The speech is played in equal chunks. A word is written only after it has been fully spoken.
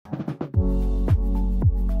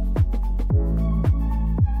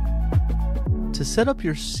To set up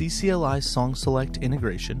your CCLI SongSelect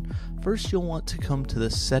integration, first you'll want to come to the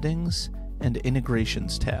Settings and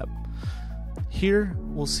Integrations tab. Here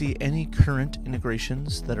we'll see any current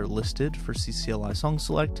integrations that are listed for CCLI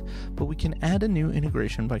SongSelect, but we can add a new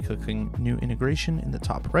integration by clicking New Integration in the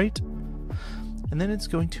top right. And then it's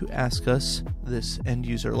going to ask us this end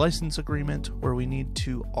user license agreement where we need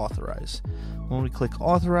to authorize. When we click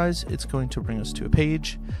authorize, it's going to bring us to a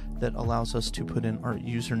page that allows us to put in our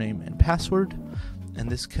username and password, and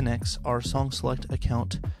this connects our SongSelect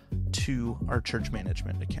account to our church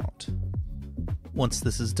management account. Once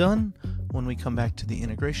this is done, when we come back to the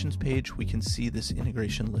integrations page, we can see this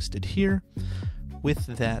integration listed here with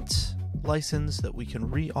that license that we can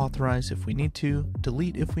reauthorize if we need to,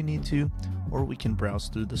 delete if we need to, or we can browse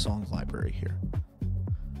through the song library here.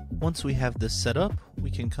 Once we have this set up,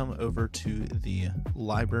 we can come over to the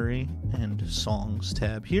Library and Songs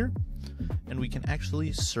tab here, and we can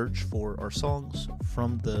actually search for our songs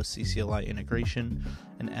from the CCLI integration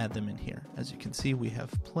and add them in here. As you can see, we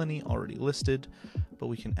have plenty already listed, but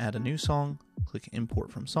we can add a new song, click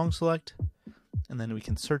Import from SongSelect, and then we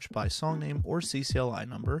can search by song name or CCLI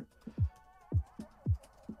number.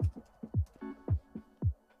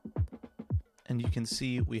 And you can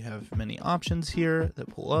see we have many options here that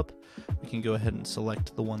pull up. We can go ahead and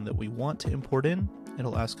select the one that we want to import in.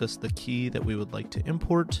 It'll ask us the key that we would like to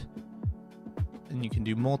import. And you can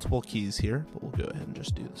do multiple keys here, but we'll go ahead and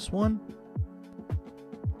just do this one.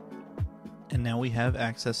 And now we have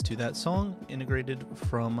access to that song integrated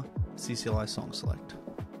from CCLI SongSelect.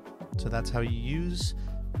 So that's how you use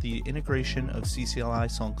the integration of CCLI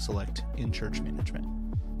SongSelect in church management.